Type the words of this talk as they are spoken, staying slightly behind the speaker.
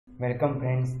Welcome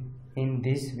friends, in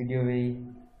this video we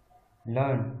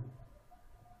learn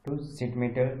to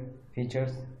Sheetmetal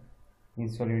features in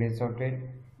SolidEdge software.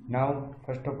 Now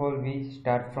first of all we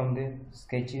start from the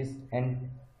sketches and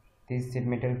these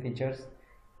Sheetmetal features.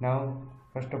 Now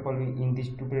first of all in this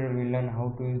tutorial we learn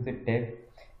how to use the tab.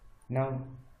 Now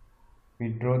we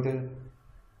draw the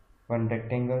one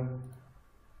rectangle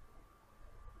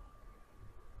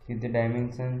with the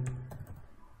dimension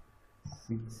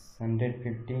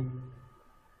 650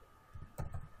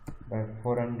 by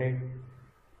 400.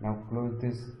 Now close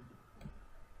this,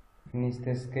 finish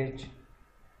the sketch.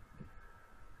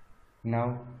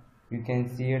 Now you can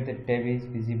see here the tab is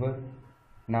visible.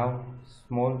 Now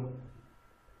small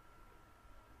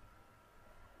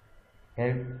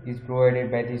help is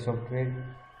provided by the software.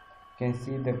 You can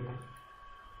see the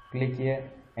click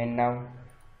here and now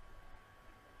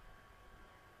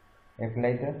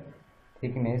apply the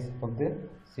thickness of the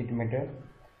sheet metal.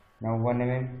 Now 1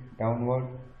 mm downward,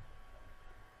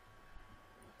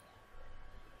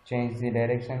 change the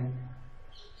direction.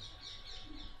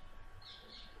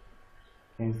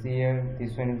 You can see here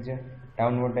this one is the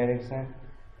downward direction.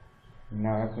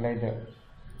 Now apply the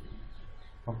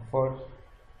upward,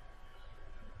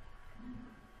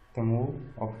 the move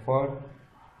upward.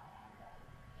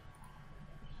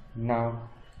 Now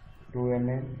 2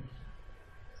 mm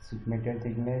sheet metal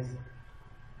thickness,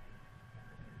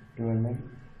 2 mm.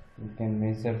 You can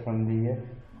measure from the here,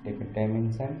 take a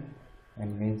dimension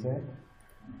and measure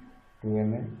 2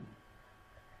 mm.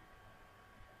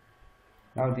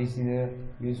 Now this is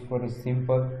used for a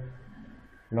simple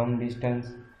long distance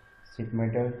sheet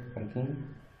metal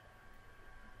working.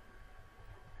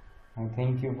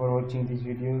 Thank you for watching these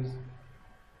videos.